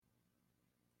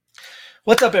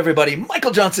What's up, everybody?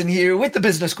 Michael Johnson here with the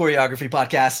Business Choreography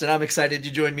Podcast, and I'm excited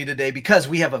you joined me today because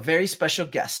we have a very special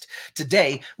guest.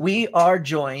 Today, we are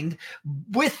joined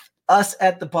with us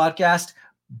at the podcast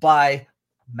by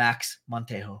Max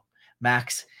Montejo.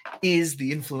 Max is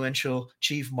the influential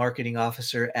Chief Marketing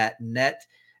Officer at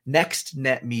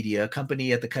NextNet Media, a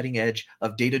company at the cutting edge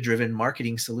of data-driven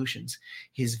marketing solutions.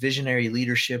 His visionary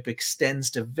leadership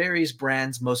extends to various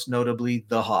brands, most notably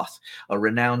The Hoth, a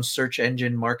renowned search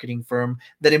engine marketing firm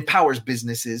that empowers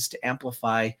businesses to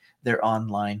amplify their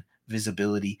online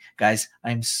visibility. Guys,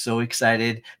 I'm so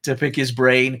excited to pick his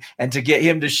brain and to get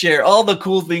him to share all the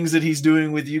cool things that he's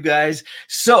doing with you guys.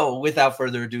 So without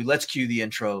further ado, let's cue the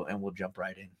intro and we'll jump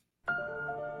right in.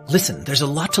 Listen, there's a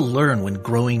lot to learn when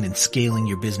growing and scaling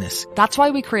your business. That's why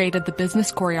we created the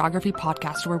Business Choreography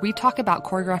Podcast, where we talk about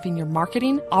choreographing your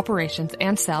marketing, operations,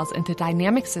 and sales into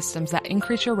dynamic systems that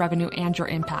increase your revenue and your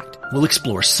impact. We'll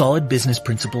explore solid business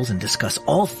principles and discuss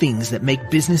all things that make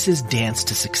businesses dance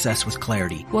to success with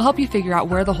clarity. We'll help you figure out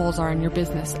where the holes are in your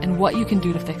business and what you can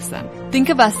do to fix them. Think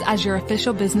of us as your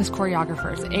official business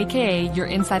choreographers, aka your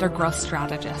insider growth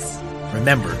strategists.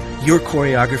 Remember, your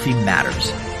choreography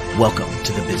matters. Welcome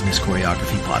to the Business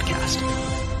Choreography Podcast.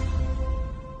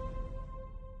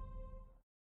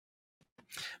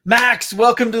 Max,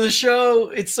 welcome to the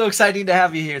show. It's so exciting to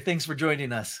have you here. Thanks for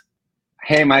joining us.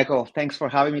 Hey, Michael. Thanks for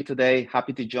having me today.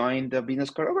 Happy to join the Business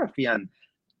Choreography, and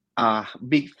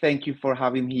big thank you for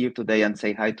having me here today, and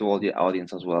say hi to all the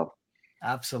audience as well.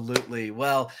 Absolutely.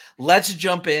 Well, let's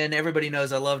jump in. Everybody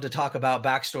knows I love to talk about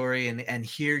backstory and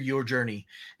hear your journey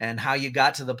and how you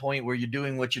got to the point where you're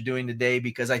doing what you're doing today,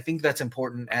 because I think that's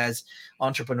important as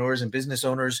entrepreneurs and business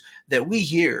owners that we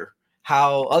hear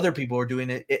how other people are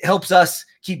doing it. It helps us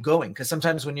keep going, because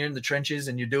sometimes when you're in the trenches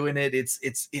and you're doing it,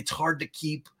 it's hard to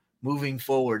keep moving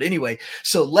forward. Anyway,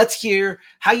 so let's hear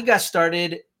how you got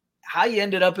started, how you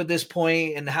ended up at this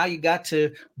point, and how you got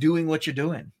to doing what you're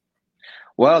doing.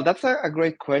 Well, that's a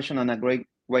great question and a great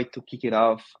way to kick it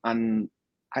off. And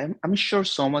I'm sure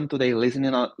someone today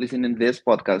listening this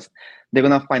podcast, they're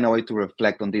gonna find a way to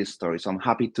reflect on this story. So I'm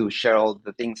happy to share all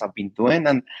the things I've been doing.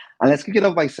 And let's kick it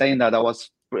off by saying that I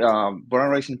was born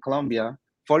and raised in Colombia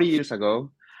 40 years ago,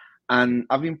 and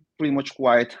I've been pretty much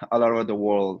quite all over the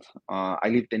world. I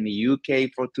lived in the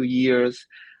UK for 2 years.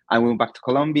 I went back to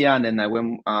Colombia, and then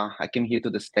I came here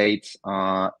to the States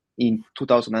in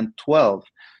 2012.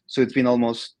 So it's been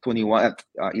almost 11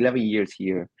 years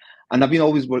here. And I've been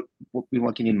always been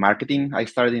working in marketing. I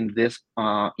started in this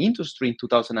industry in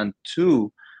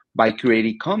 2002 by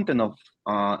creating content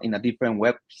in a different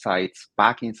websites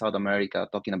back in South America,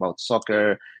 talking about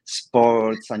soccer,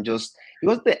 sports, and it was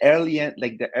the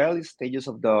early stages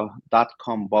of the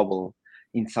 .com bubble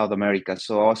in South America.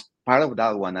 So I was part of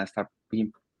that one. I started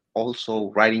being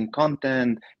also writing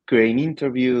content, creating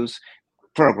interviews,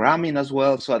 programming as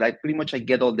well, so that I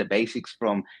get all the basics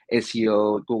from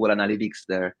SEO, Google Analytics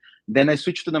there. Then I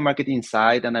switched to the marketing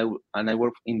side, and I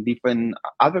work in different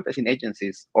advertising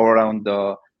agencies all around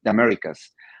the Americas.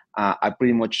 I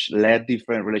pretty much led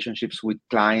different relationships with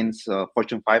clients,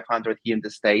 Fortune 500 here in the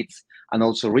States, and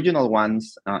also regional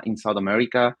ones in South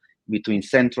America, between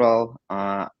Central,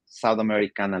 South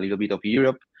America, and a little bit of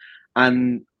Europe.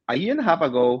 And a year and a half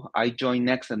ago, I joined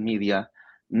NextNet Media.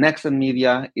 NextNet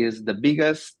Media is the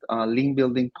biggest link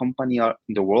building company in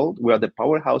the world. We are the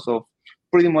powerhouse of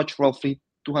pretty much roughly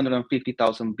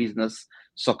 250,000 business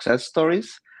success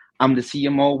stories. I'm the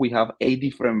CMO. We have 8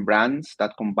 different brands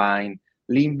that combine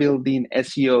link building,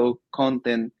 SEO,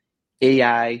 content,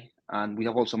 AI, and we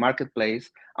have also marketplace.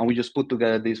 And we just put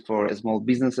together this for small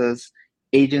businesses,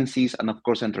 agencies, and of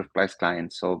course, enterprise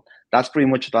clients. So that's pretty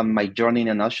much done my journey in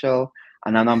a nutshell.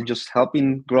 And then I'm just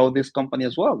helping grow this company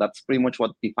as well. That's pretty much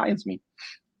what defines me.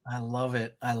 I love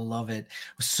it. I love it.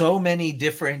 So many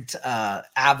different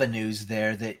avenues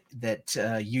there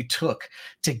that you took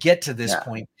to get to this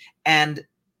point. And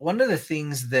one of the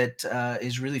things that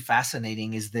is really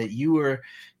fascinating is that you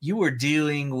were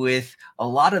dealing with a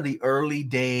lot of the early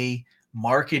day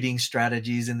marketing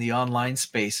strategies in the online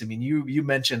space. I mean, you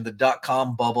mentioned the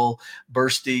 .com bubble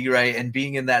bursting, right? And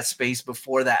being in that space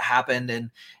before that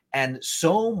happened, and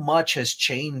so much has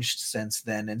changed since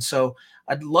then. And so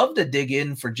I'd love to dig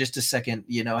in for just a second,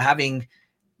 having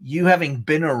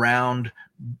been around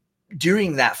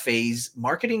during that phase.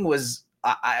 Marketing was,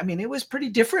 it was pretty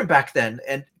different back then,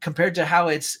 and compared to how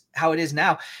it is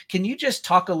now. Can you just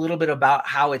talk a little bit about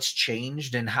how it's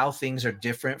changed and how things are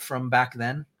different from back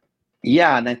then?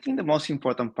 Yeah, and I think the most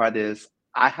important part is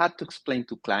I had to explain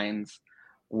to clients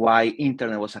why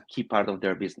internet was a key part of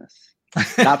their business.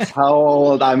 That's how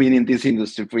old I'm in this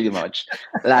industry, pretty much.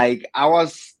 Like, I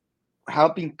was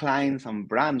helping clients and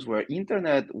brands where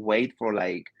internet wait for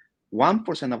like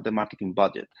 1% of the marketing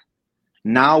budget.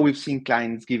 Now we've seen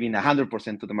clients giving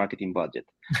 100% to the marketing budget.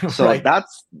 So Right.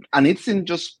 that's, and it's in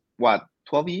just what,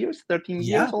 12 years, 13 years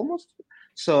Yeah. almost.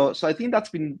 So I think that's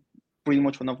been pretty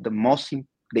much one of the most,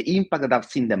 the impact that I've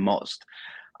seen the most.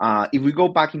 If we go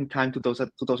back in time,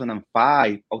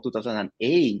 2005 or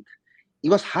 2008, it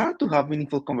was hard to have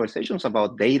meaningful conversations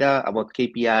about data, about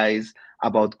KPIs,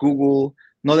 about Google.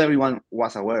 Not everyone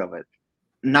was aware of it.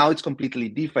 Now it's completely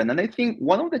different. And I think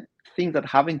one of the things that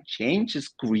haven't changed is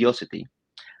curiosity.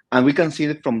 And we can see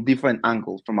it from different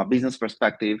angles, from a business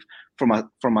perspective, from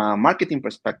a marketing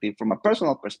perspective, from a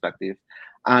personal perspective.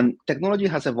 And technology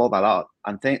has evolved a lot.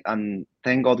 And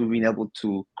thank God we've been able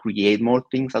to create more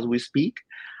things as we speak.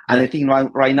 And I Right. think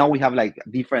right now we have like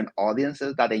different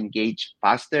audiences that engage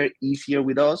faster, easier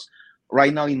with us.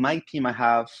 Right now in my team, I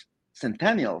have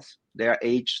centennials. They are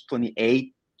age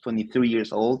 28, 23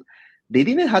 years old. They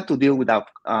didn't have to deal with a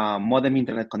modem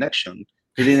internet connection.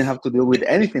 They didn't have to deal with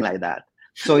anything like that.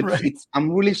 So Right. it's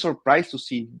I'm really surprised to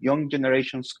see young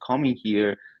generations coming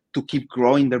here to keep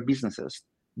growing their businesses.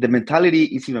 The mentality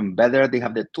is even better. They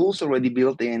have the tools already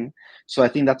built in. So I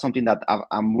think that's something that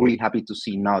I'm really happy to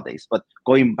see nowadays. But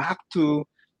going back to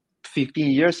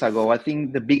 15 years ago, I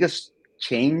think the biggest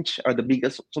change or the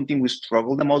biggest something we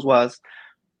struggled the most was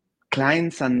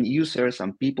clients and users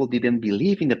and people didn't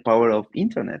believe in the power of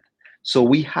internet. So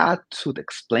we had to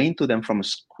explain to them from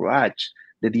scratch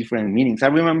the different meanings. I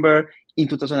remember in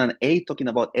 2008 talking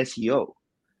about SEO.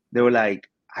 They were like,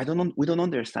 I don't know, we don't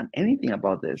understand anything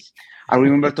about this. I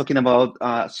remember talking about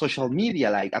social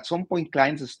media. Like at some point,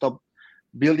 clients stopped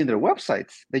building their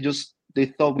websites. They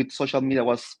thought with social media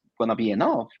was gonna be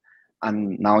enough.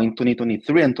 And now in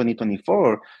 2023 and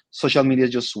 2024, social media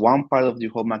is just one part of the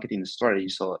whole marketing strategy.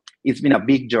 So it's been a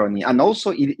big journey. And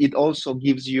also it also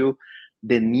gives you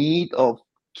the need of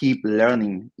keep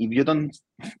learning. If you don't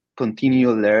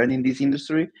continue learning this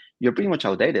industry, you're pretty much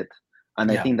outdated.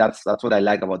 And I Yeah. think that's what I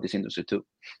like about this industry too.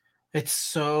 It's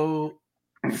so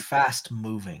fast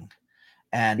moving.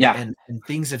 And, Yeah, and and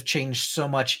things have changed so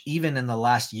much even in the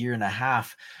last year and a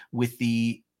half with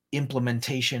the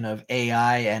implementation of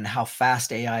AI and how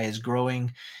fast AI is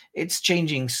growing. It's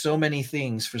changing so many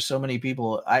things for so many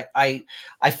people. I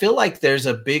feel like there's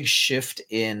a big shift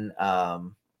in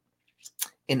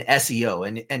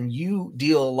SEO, and you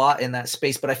deal a lot in that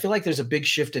space, but I feel like there's a big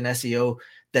shift in SEO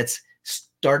that's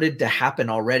started to happen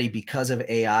already because of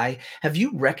AI. Have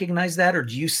you recognized that, or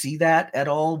do you see that at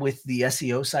all with the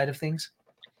SEO side of things?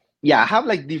 yeah, I have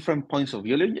like different points of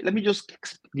view. Let me just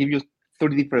give you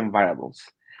three different variables.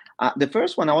 The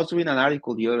first one, I was reading an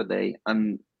article the other day,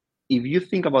 and if you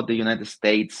think about the United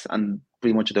States and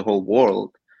pretty much the whole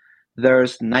world,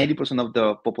 there's 90% of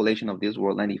the population of this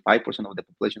world, 95% of the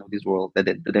population of this world that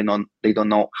they don't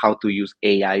know how to use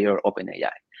AI or open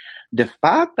AI. The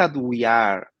fact that we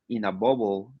are in a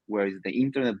bubble where it's the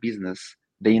internet business,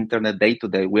 the internet day to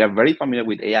day, we are very familiar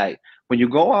with AI. When you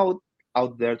go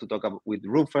out there to talk about with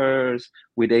roofers,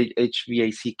 with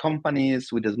HVAC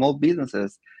companies, with the small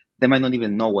businesses, they might not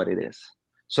even know what it is.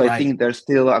 So I Right. think there's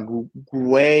still a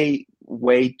great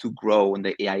way to grow in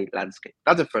the AI landscape.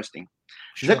 That's the first thing.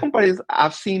 The Sure. second part is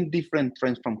I've seen different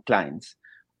trends from clients.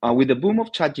 With the boom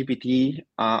of ChatGPT,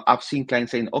 I've seen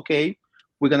clients saying, okay,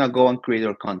 we're going to go and create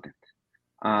our content.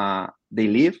 They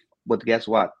leave, but guess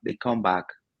what? They come back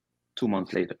 2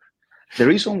 months later. The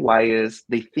reason why is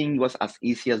they think it was as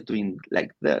easy as doing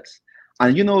like this.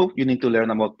 And you need to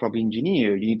learn about prompt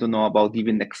engineer. You need to know about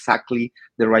giving exactly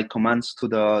the right commands to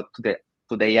the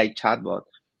AI chatbot.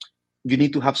 You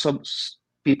need to have some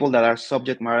people that are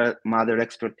subject matter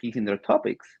expertise in their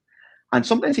topics. And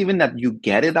sometimes even that you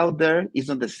get it out there is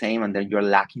not the same, and then you're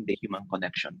lacking the human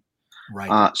connection.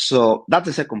 Right. So that's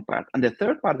the second part. And the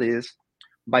third part is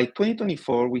by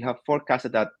 2024, we have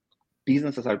forecasted that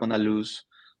businesses are going to lose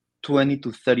 20 to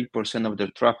 30% of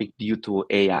their traffic due to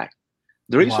AI.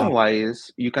 The reason Wow. why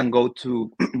is you can go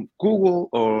to Google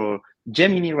or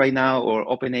Gemini right now or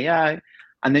OpenAI,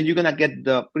 and then you're going to get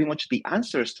pretty much the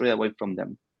answer straight away from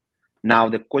them. Now,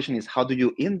 the question is, how do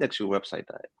you index your website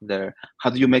there? How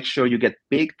do you make sure you get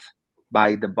picked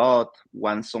by the bot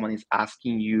when someone is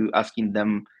asking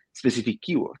them specific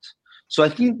keywords? So I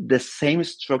think the same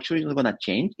structure is not going to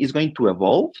change. It's going to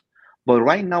evolve. But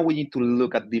right now, we need to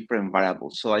look at different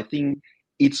variables. So I think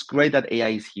it's great that AI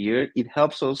is here. It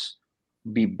helps us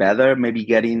be better, maybe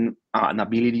getting an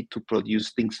ability to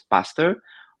produce things faster.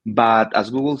 But as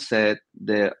Google said,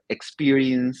 the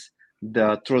experience,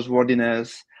 the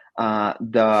trustworthiness,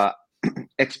 the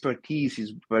expertise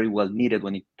is very well needed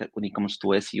when it comes to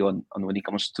SEO and when it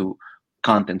comes to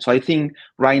content. So I think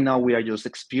right now we are just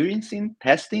experiencing,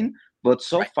 testing, but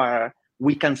so Right. far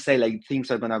we can say like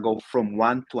things are gonna go from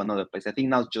one to another place. I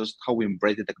think that's just how we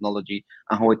embrace the technology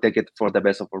and how we take it for the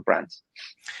best of our brands.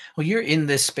 Well, you're in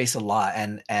this space a lot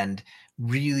and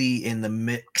really in the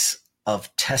mix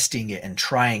of testing it and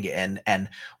trying it and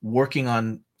working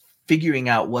on figuring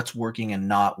out what's working and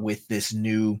not with this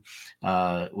new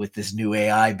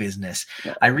AI business.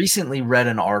 Yeah. I recently read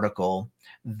an article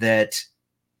that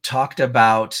talked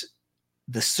about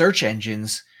the search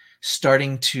engines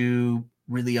starting to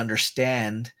really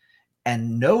understand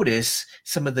and notice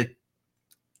some of the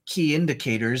key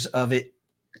indicators of it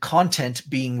content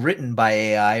being written by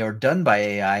AI or done by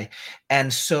AI.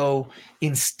 And so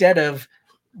instead of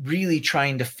really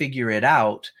trying to figure it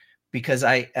out, because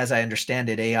as I understand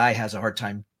it, AI has a hard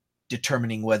time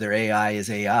determining whether AI is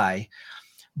AI,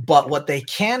 but what they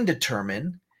can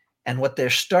determine and what they're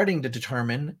starting to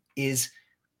determine is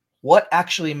what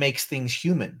actually makes things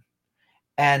human.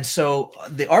 And so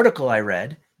the article I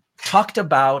read talked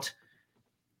about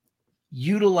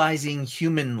utilizing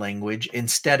human language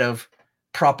instead of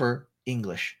proper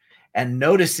English and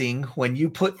noticing when you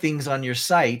put things on your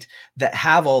site that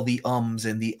have all the ums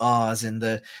and the ahs and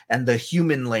the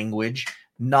human language,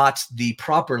 not the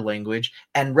proper language,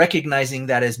 and recognizing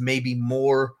that as maybe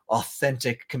more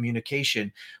authentic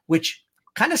communication, which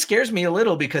kind of scares me a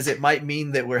little because it might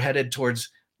mean that we're headed towards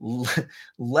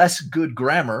less good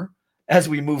grammar as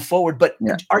we move forward. But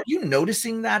Yeah. are you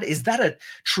noticing that? Is that a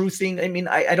true thing? I mean,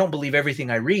 I don't believe everything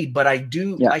I read, but I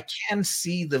can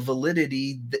see the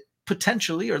validity that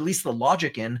potentially, or at least the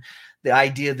logic in the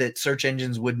idea that search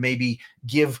engines would maybe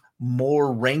give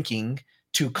more ranking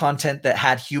to content that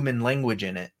had human language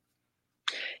in it.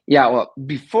 Yeah, well,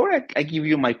 before I give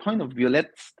you my point of view,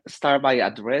 let's start by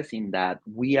addressing that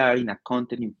we are in a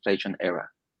content inflation era.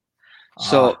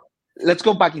 So let's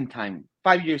go back in time.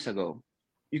 5 years ago,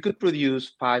 you could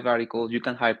produce 5 articles. You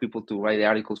can hire people to write the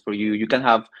articles for you. You can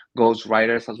have ghost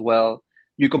writers as well.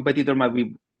 Your competitor might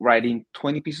be writing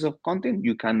 20 pieces of content.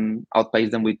 You can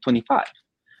outpace them with 25.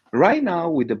 Right now,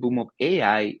 with the boom of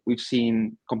AI, we've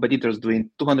seen competitors doing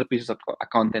 200 pieces of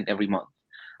content every month.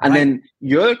 And then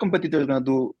your other competitor is going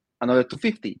to do another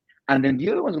 250. And then the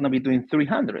other one's going to be doing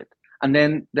 300. And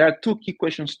then there are two key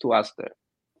questions to ask there.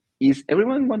 Is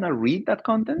everyone going to read that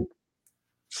content?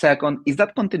 Second, is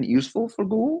that content useful for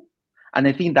Google? And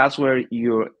I think that's where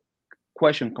your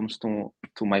question comes to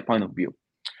my point of view.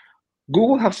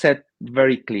 Google have said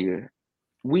very clear,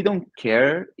 we don't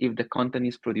care if the content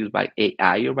is produced by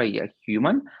AI or by a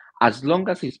human, as long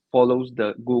as it follows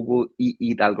the Google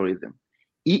EE algorithm.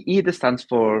 EE stands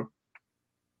for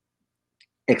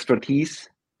expertise,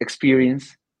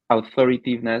 experience,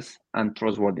 authoritativeness, and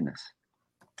trustworthiness.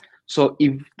 So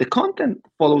if the content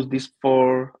follows these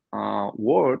four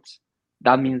words,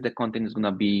 that means the content is going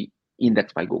to be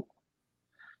indexed by Google.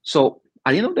 So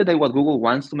at the end of the day, what Google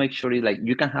wants to make sure is like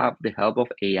you can have the help of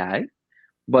AI.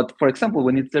 But for example,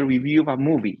 when it's a review of a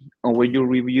movie, or when you're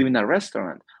reviewing a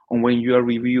restaurant, or when you are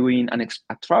reviewing a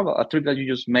trip that you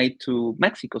just made to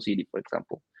Mexico City, for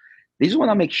example, they just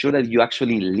want to make sure that you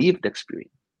actually live the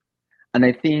experience. And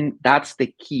I think that's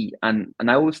the key. And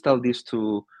I always tell this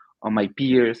to my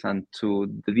peers and to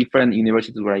the different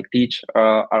universities where I teach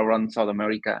around South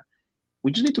America.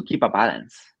 We just need to keep a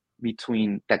balance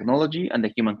between technology and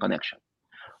the human connection.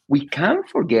 We can't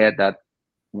forget that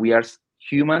we are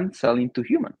humans selling to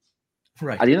humans.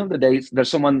 Right. At the end of the day, there's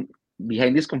someone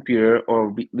behind this computer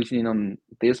or listening on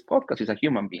this podcast is a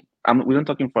human being. We're not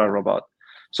talking for a robot.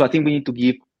 So I think we need to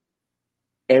give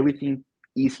everything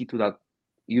easy to that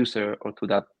user or to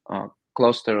that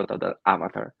cluster or to that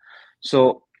avatar.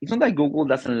 So it's not that Google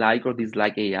doesn't like or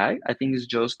dislike AI. I think it's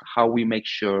just how we make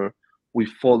sure we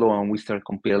follow and we start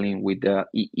compelling with the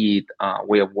EE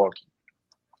way of working.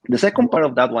 The second part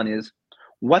of that one is,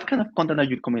 what kind of content are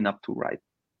you coming up to write?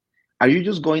 Are you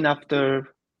just going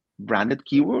after branded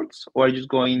keywords, or are you just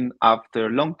going after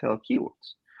long tail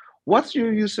keywords? What's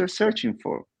your user searching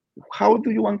for? How do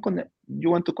you want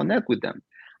to connect with them?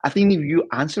 I think if you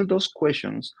answer those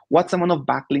questions, what's the amount of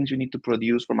backlinks you need to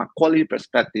produce from a quality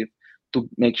perspective to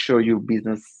make sure your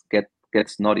business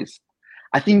gets noticed?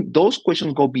 I think those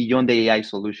questions go beyond the AI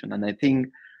solution. And I think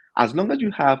as long as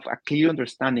you have a clear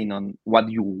understanding on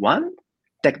what you want,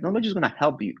 technology is going to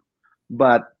help you.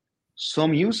 But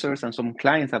some users and some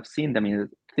clients have seen them in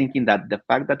thinking that the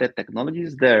fact that the technology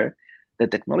is there, the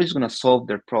technology is going to solve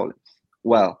their problems.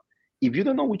 Well, if you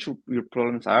don't know which your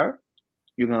problems are,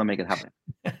 you're going to make it happen.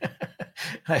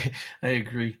 I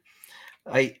agree.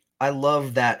 I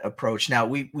love that approach. Now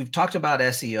we've talked about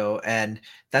SEO, and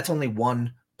that's only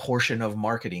one portion of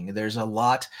marketing. There's a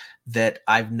lot that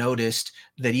I've noticed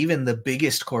that even the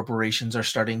biggest corporations are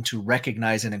starting to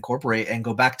recognize and incorporate and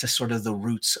go back to sort of the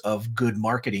roots of good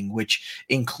marketing, which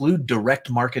include direct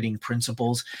marketing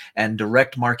principles and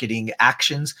direct marketing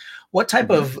actions. What type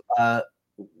Mhm. of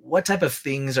what type of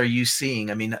things are you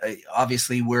seeing? I mean,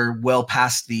 obviously we're well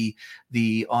past the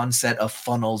onset of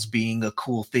funnels being a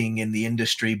cool thing in the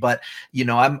industry, but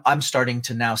I'm starting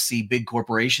to now see big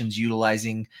corporations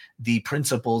utilizing the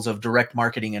principles of direct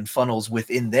marketing and funnels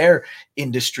within their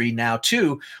industry now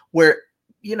too, where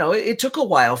it took a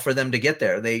while for them to get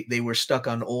there. They were stuck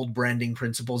on old branding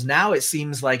principles. Now it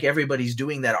seems like everybody's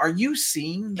doing that. Are you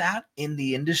seeing that in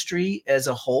the industry as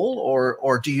a whole,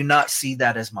 or do you not see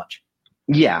that as much?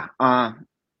 Yeah.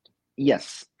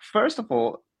 Yes. First of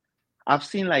all, I've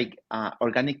seen like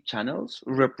organic channels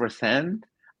represent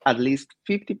at least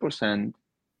 50%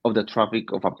 of the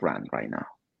traffic of a brand right now.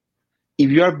 If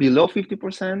you are below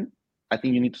 50%, I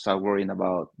think you need to start worrying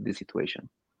about the situation,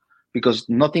 because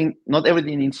not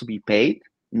everything needs to be paid.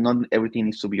 Not everything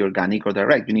needs to be organic or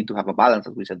direct. You need to have a balance,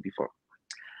 as we said before.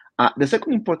 The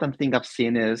second important thing I've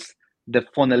seen is the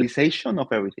funnelization of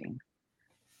everything.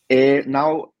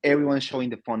 Now everyone's showing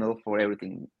the funnel for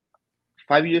everything.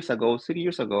 5 years ago, 6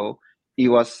 years ago, it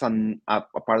was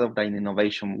a part of the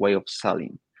innovation way of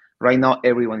selling. Right now,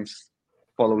 everyone is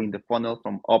following the funnel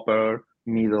from upper,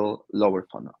 middle, lower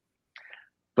funnel.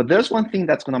 But there's one thing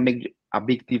that's going to make a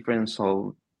big difference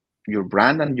of your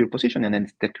brand and your position, and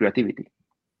it's the creativity.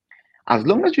 As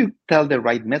long as you tell the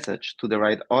right message to the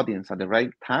right audience at the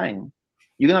right time,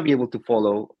 you're going to be able to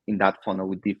follow in that funnel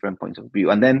with different points of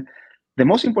view. And then the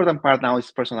most important part now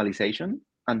is personalization.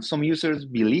 And some users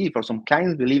believe, or some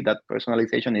clients believe, that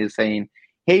personalization is saying,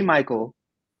 hey, Michael,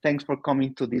 thanks for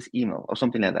coming to this email, or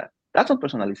something like that. That's not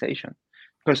personalization.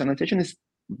 Personalization is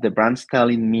the brand's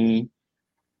telling me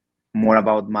more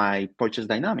about my purchase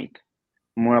dynamic,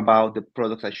 more about the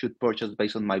products I should purchase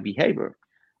based on my behavior,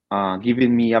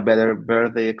 giving me a better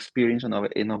birthday experience and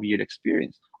end of year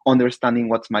experience, understanding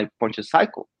what's my purchase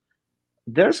cycle.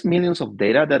 There's millions of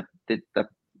data that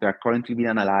are currently being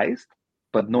analyzed,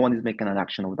 but no one is making an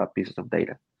action of that pieces of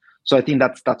data. So I think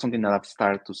that's something that I've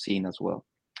started to see as well.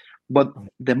 But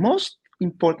the most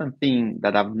important thing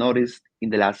that I've noticed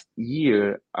in the last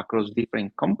year across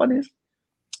different companies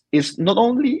is not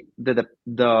only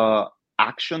the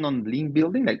action on link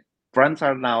building. Like, brands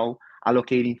are now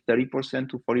allocating 30%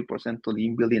 to 40% to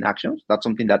link building actions. That's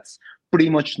something that's pretty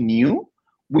much new.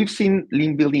 We've seen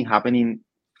link building happening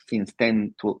since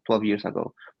 10 to 12 years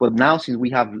ago. But now, since we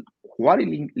have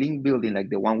quality link building like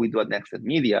the one we do at Next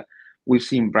Media, we've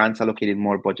seen brands allocating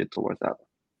more budget towards that.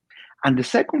 And the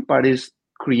second part is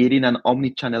creating an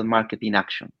omni-channel marketing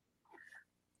action,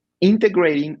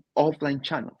 integrating offline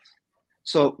channels.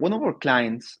 So one of our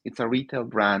clients, it's a retail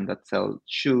brand that sells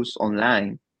shoes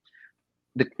online.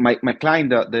 My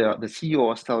client, the CEO,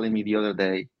 was telling me the other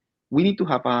day, we need to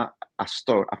have a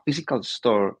store, a physical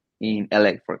store in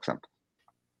LA, for example.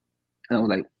 And I was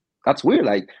like, that's weird.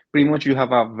 Like, pretty much you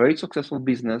have a very successful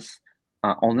business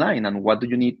online, and what do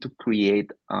you need to create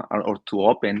or to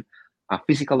open a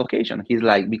physical location? He's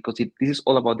like, because this is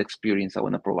all about the experience I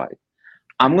want to provide.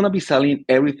 I'm going to be selling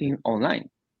everything online.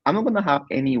 I'm not going to have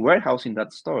any warehouse in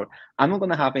that store. I'm not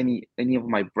going to have any of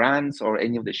my brands or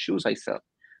any of the shoes I sell.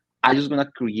 I just want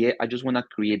to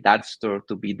create that store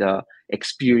to be the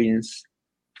experience,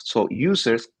 so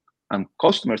users and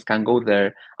customers can go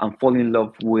there and fall in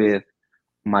love with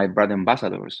my brand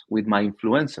ambassadors, with my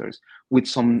influencers, with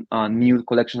some new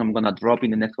collections I'm going to drop in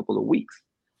the next couple of weeks.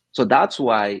 So that's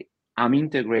why I'm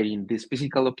integrating this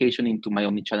physical location into my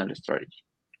omnichannel strategy.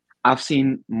 I've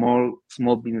seen more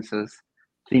small businesses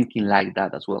thinking like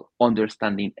that as well,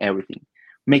 understanding everything,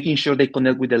 making sure they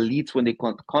connect with the leads when they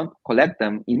can't collect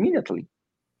them immediately.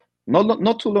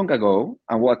 Not too long ago,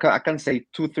 and what I can say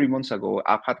 2-3 months ago,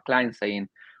 I've had clients saying,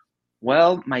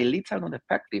 well, my leads are not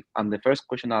effective. And the first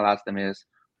question I'll ask them is,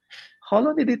 how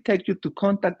long did it take you to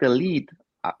contact the lead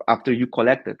after you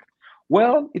collected?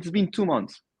 Well, it's been 2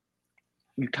 months.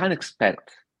 You can't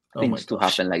expect Oh my things to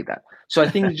gosh. happen like that. So I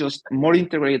think just more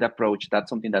integrated approach. That's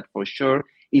something that for sure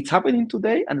it's happening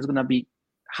today, and it's going to be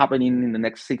happening in the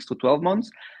next 6 to 12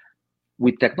 months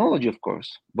with technology, of course,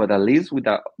 but at least with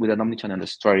an omnichannel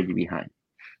strategy behind.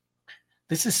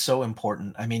 This is so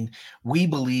important. I mean, we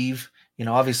believe,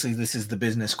 obviously this is the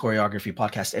Business Choreography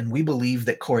Podcast, and we believe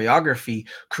that choreography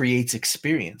creates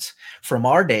experience. From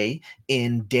our day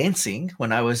in dancing,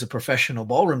 when I was a professional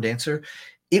ballroom dancer,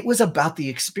 it was about the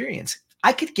experience.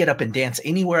 I could get up and dance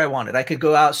anywhere I wanted. I could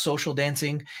go out social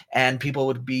dancing and people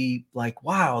would be like,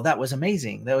 wow, that was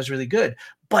amazing. That was really good.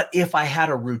 But if I had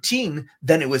a routine,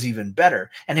 then it was even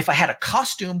better. And if I had a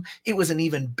costume, it was an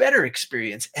even better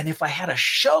experience. And if I had a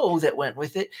show that went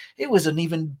with it, it was an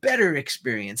even better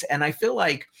experience. And I feel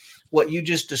like what you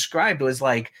just described was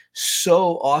like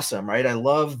so awesome, right? I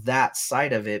love that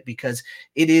side of it because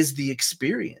it is the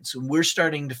experience. We're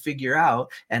starting to figure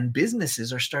out, and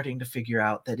businesses are starting to figure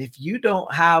out, that if you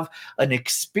don't have an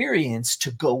experience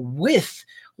to go with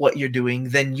what you're doing,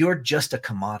 then you're just a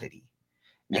commodity.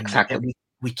 Exactly. And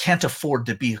we can't afford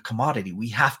to be a commodity. We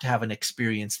have to have an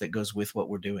experience that goes with what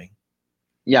we're doing.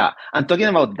 Yeah. And talking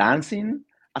about dancing,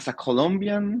 as a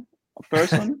Colombian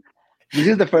person, this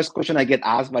is the first question I get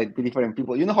asked by different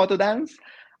people. You know how to dance?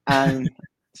 And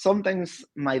sometimes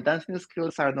my dancing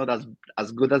skills are not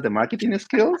as good as the marketing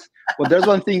skills, but there's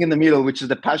one thing in the middle, which is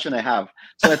the passion I have.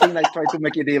 So I think I try to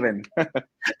make it even.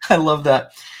 I love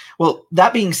that. Well,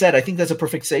 that being said, I think that's a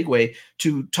perfect segue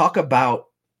to talk about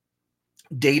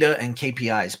data and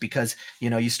KPIs, because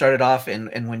you started off,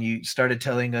 and when you started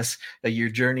telling us your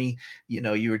journey,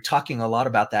 you were talking a lot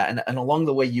about that, and along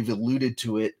the way you've alluded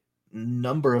to it a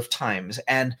number of times.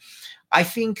 And I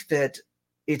think that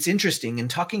it's interesting in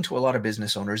talking to a lot of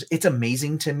business owners. It's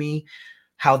amazing to me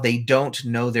how they don't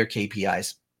know their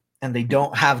KPIs and they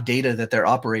don't have data that they're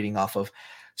operating off of.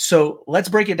 So let's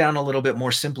break it down a little bit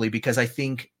more simply, because I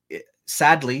think,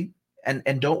 sadly,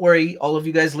 and don't worry, all of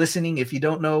you guys listening, if you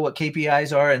don't know what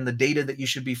KPIs are and the data that you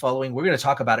should be following, we're going to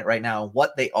talk about it right now,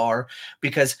 what they are,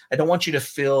 because I don't want you to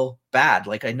feel bad.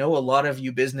 Like, I know a lot of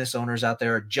you business owners out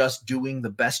there are just doing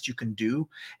the best you can do,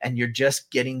 and you're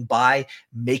just getting by,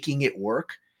 making it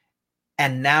work.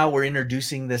 And now we're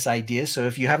introducing this idea. So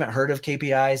if you haven't heard of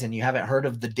KPIs and you haven't heard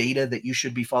of the data that you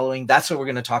should be following, that's what we're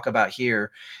going to talk about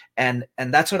here. And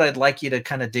that's what I'd like you to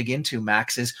kind of dig into,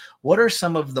 Max, is what are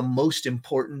some of the most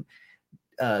important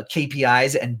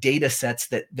KPIs and data sets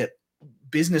that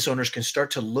business owners can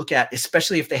start to look at,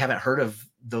 especially if they haven't heard of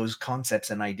those concepts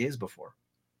and ideas before?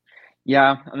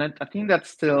 Yeah, and I think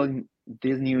that's still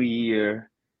this new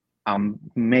year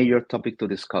major topic to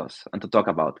discuss and to talk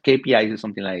about. KPIs is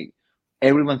something like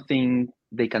everyone think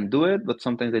they can do it, but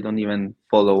sometimes they don't even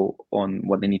follow on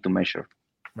what they need to measure.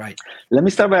 Right. Let me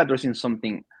start by addressing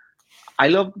something. I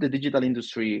love the digital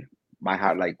industry by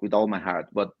heart, like with all my heart,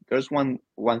 but there's one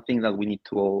thing that we need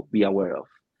to all be aware of.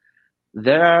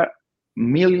 There are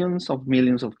millions of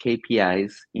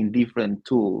KPIs in different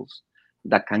tools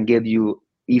that can get you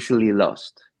easily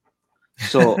lost.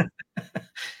 So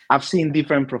I've seen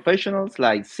different professionals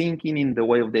like thinking in the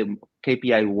way of the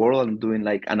KPI world and doing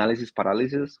like analysis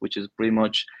paralysis, which is pretty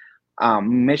much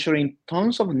measuring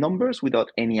tons of numbers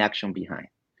without any action behind.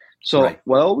 So Right.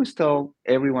 what I always tell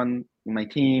everyone in my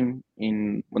team,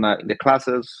 in the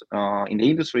classes, in the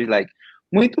industry, like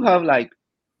we need to have like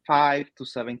 5 to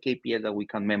 7 KPIs that we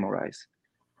can memorize.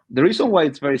 The reason why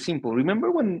it's very simple.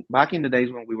 Remember when back in the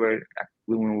days when we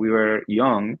were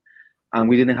young and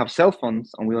we didn't have cell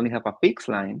phones and we only have a fixed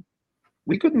line,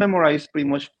 we could memorize pretty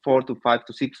much 4 to 5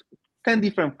 to 6, 10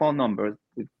 different phone numbers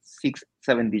with 6,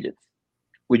 7 digits.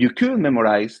 But you could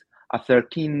memorize a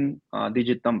 13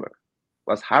 digit number. It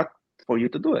was hard for you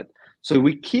to do it. So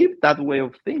we keep that way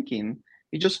of thinking.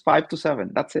 It's just 5 to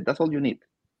 7. That's it. That's all you need.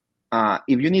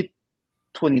 If you need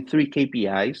 23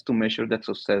 KPIs to measure the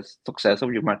success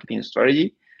of your marketing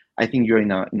strategy, I think you're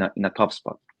in a tough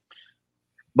spot.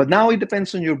 But now it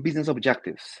depends on your business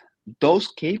objectives.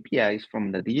 Those KPIs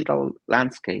from the digital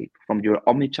landscape, from your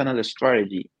omni-channel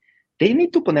strategy, they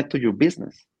need to connect to your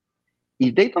business.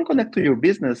 If they don't connect to your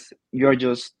business, you're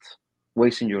just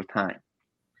wasting your time.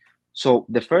 So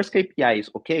the first KPI is,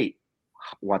 okay,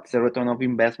 what's the return of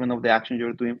investment of the action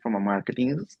you're doing from a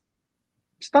marketing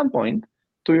standpoint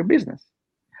to your business?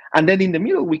 And then in the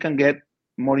middle, we can get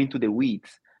more into the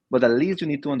weeds, but at least you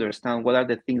need to understand what are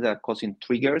the things that are causing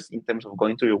triggers in terms of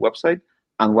going to your website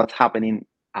and what's happening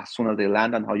as soon as they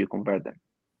land and how you convert them.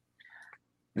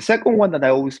 The second one that I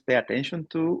always pay attention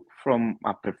to from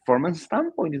a performance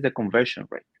standpoint is the conversion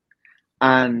rate.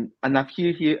 And I've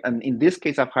here, and in this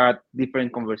case, I've had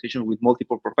different conversations with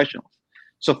multiple professionals.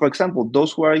 So, for example,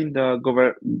 those who are in the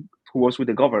who works with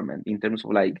the government in terms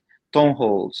of like town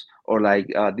halls or like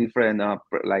different,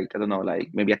 like I don't know, like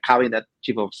maybe a cabinet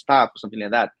chief of staff or something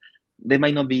like that. They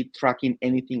might not be tracking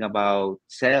anything about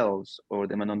sales, or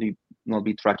they might not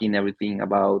be tracking everything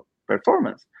about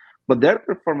performance. But their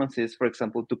performance is, for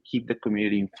example, to keep the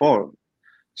community informed.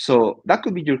 So that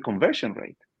could be your conversion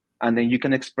rate. And then you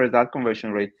can express that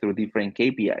conversion rate through different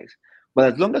KPIs.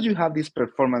 But as long as you have this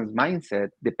performance mindset,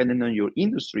 depending on your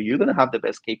industry, you're going to have the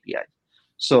best KPIs.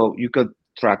 So you could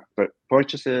track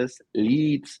purchases,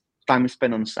 leads, time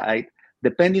spent on site,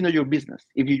 depending on your business.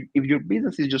 If your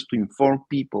business is just to inform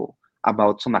people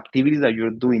about some activities that you're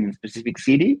doing in a specific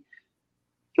city,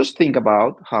 just think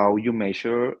about how you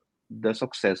measure the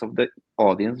success of the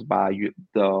audience by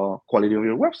the quality of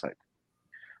your website.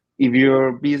 If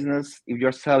your business, if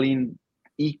you're selling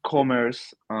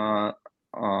e-commerce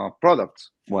products,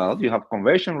 well, you have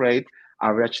conversion rate,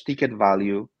 average ticket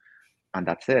value, and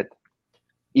that's it.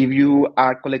 If you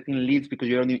are collecting leads because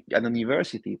you're at a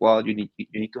university, well, you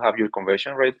need to have your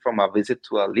conversion rate from a visit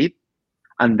to a lead,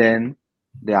 and then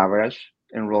the average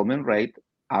enrollment rate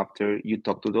after you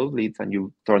talk to those leads and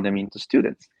you turn them into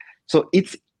students. So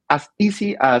it's as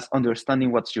easy as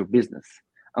understanding what's your business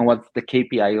and what's the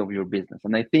KPI of your business.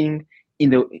 And I think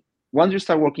once you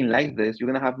start working like this,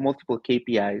 you're gonna have multiple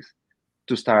KPIs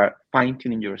to start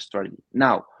fine-tuning your strategy.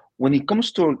 Now, when it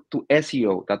comes to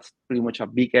SEO, that's pretty much a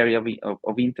big area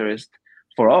of interest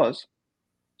for us.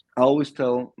 I always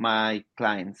tell my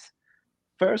clients,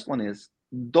 first one is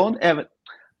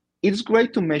it's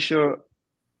great to measure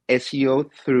SEO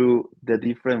through the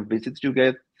different visits you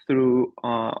get through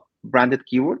branded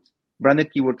keywords. Branded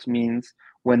keywords means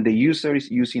when the user is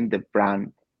using the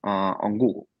brand on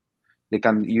Google. They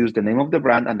can use the name of the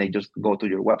brand and they just go to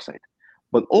your website.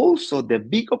 But also the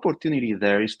big opportunity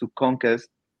there is to conquest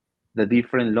the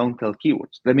different long tail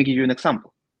keywords. Let me give you an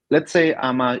example. Let's say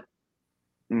I'm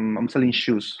selling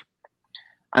shoes,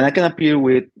 and I can appear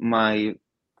with my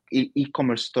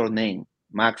e-commerce store name,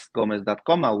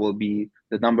 maxgomez.com. I will be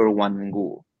the number one in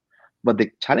Google. But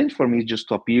the challenge for me is just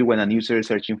to appear when a user is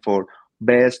searching for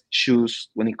best shoes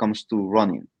when it comes to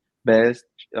running, best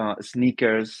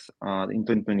sneakers in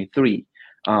 2023,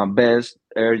 best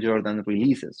Air Jordan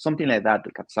releases, something like that.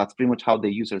 That's pretty much how the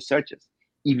user searches.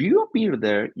 If you appear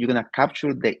there, you're going to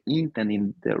capture the intent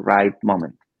in the right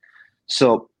moment.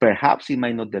 So perhaps it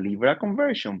might not deliver a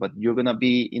conversion, but you're going to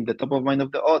be in the top of mind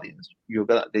of the audience.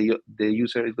 The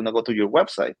user is going to go to your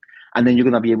website, and then you're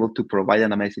going to be able to provide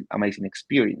an amazing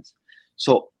experience.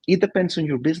 So it depends on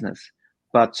your business.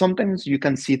 But sometimes you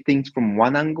can see things from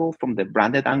one angle, from the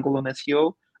branded angle on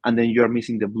SEO, and then you're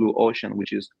missing the blue ocean,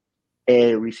 which is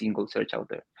every single search out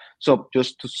there. So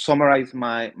just to summarize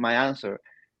my answer,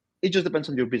 it just depends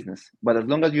on your business. But as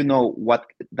long as you know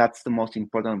that's the most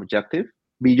important objective,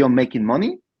 beyond making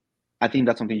money, I think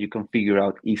that's something you can figure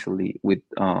out easily with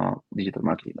digital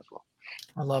marketing as well.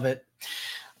 I love it.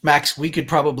 Max, we could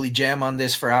probably jam on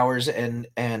this for hours and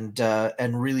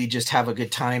really just have a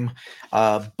good time.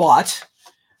 But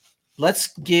let's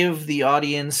give the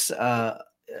audience,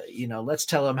 let's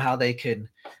tell them how they can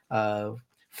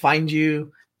find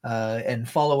you and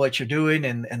follow what you're doing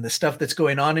and the stuff that's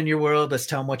going on in your world. Let's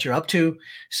tell them what you're up to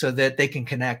so that they can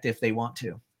connect if they want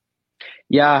to.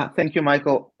 Yeah, thank you,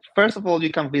 Michael. First of all,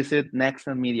 you can visit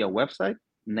NextNet Media website,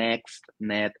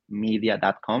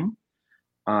 nextnetmedia.com.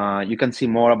 You can see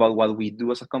more about what we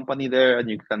do as a company there, and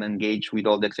you can engage with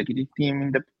all the executive team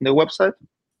in the website.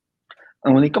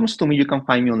 And when it comes to me, you can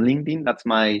find me on LinkedIn. That's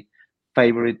my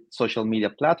favorite social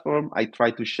media platform. I try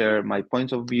to share my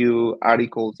points of view,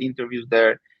 articles, interviews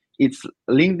there. It's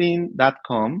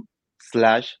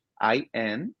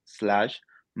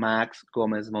linkedin.com/IN/Max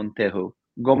Gomez Montejo.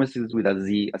 Gomez is with a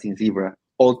Z as in zebra,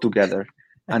 all together.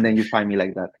 And then you find me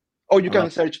like that. Or you can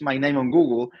search my name on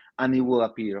Google and it will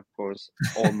appear, of course,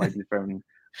 all my different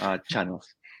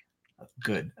channels.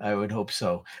 Good. I would hope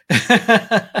so.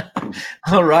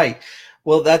 All right.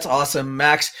 Well, that's awesome.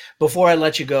 Max, before I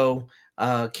let you go,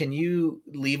 can you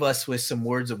leave us with some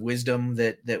words of wisdom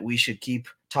that we should keep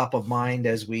top of mind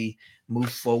as we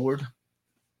move forward?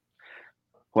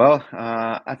 Well,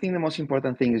 I think the most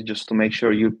important thing is just to make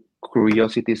sure your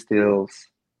curiosity still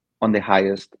on the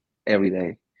highest every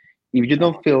day. If you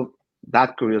don't feel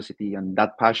that curiosity and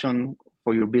that passion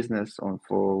for your business or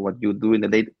for what you do in the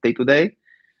day-to-day,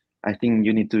 I think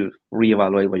you need to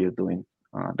reevaluate what you're doing.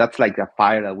 That's like a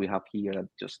fire that we have here that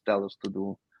just tells us to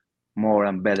do more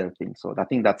and better things. So I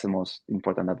think that's the most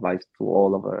important advice to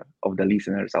all of the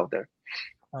listeners out there.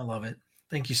 I love it.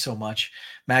 Thank you so much,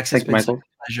 Max. It's been such a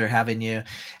pleasure having you.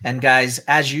 And guys,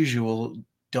 as usual,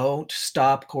 don't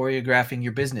stop choreographing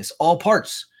your business. All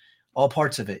parts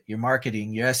of it, your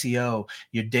marketing, your SEO,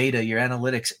 your data, your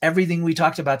analytics, everything we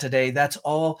talked about today, that's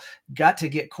all got to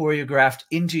get choreographed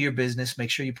into your business. Make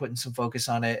sure you're putting some focus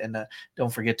on it. And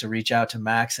don't forget to reach out to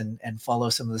Max and follow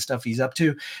some of the stuff he's up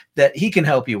to that he can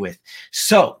help you with.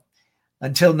 So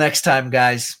until next time,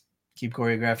 guys, keep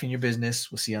choreographing your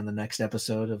business. We'll see you on the next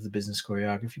episode of the Business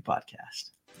Choreography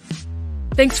Podcast.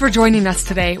 Thanks for joining us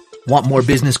today. Want more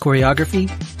business choreography?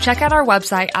 Check out our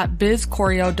website at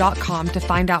bizchoreo.com to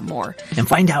find out more. And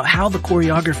find out how the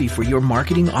choreography for your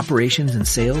marketing, operations, and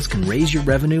sales can raise your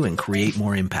revenue and create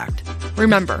more impact.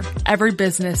 Remember, every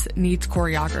business needs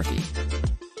choreography.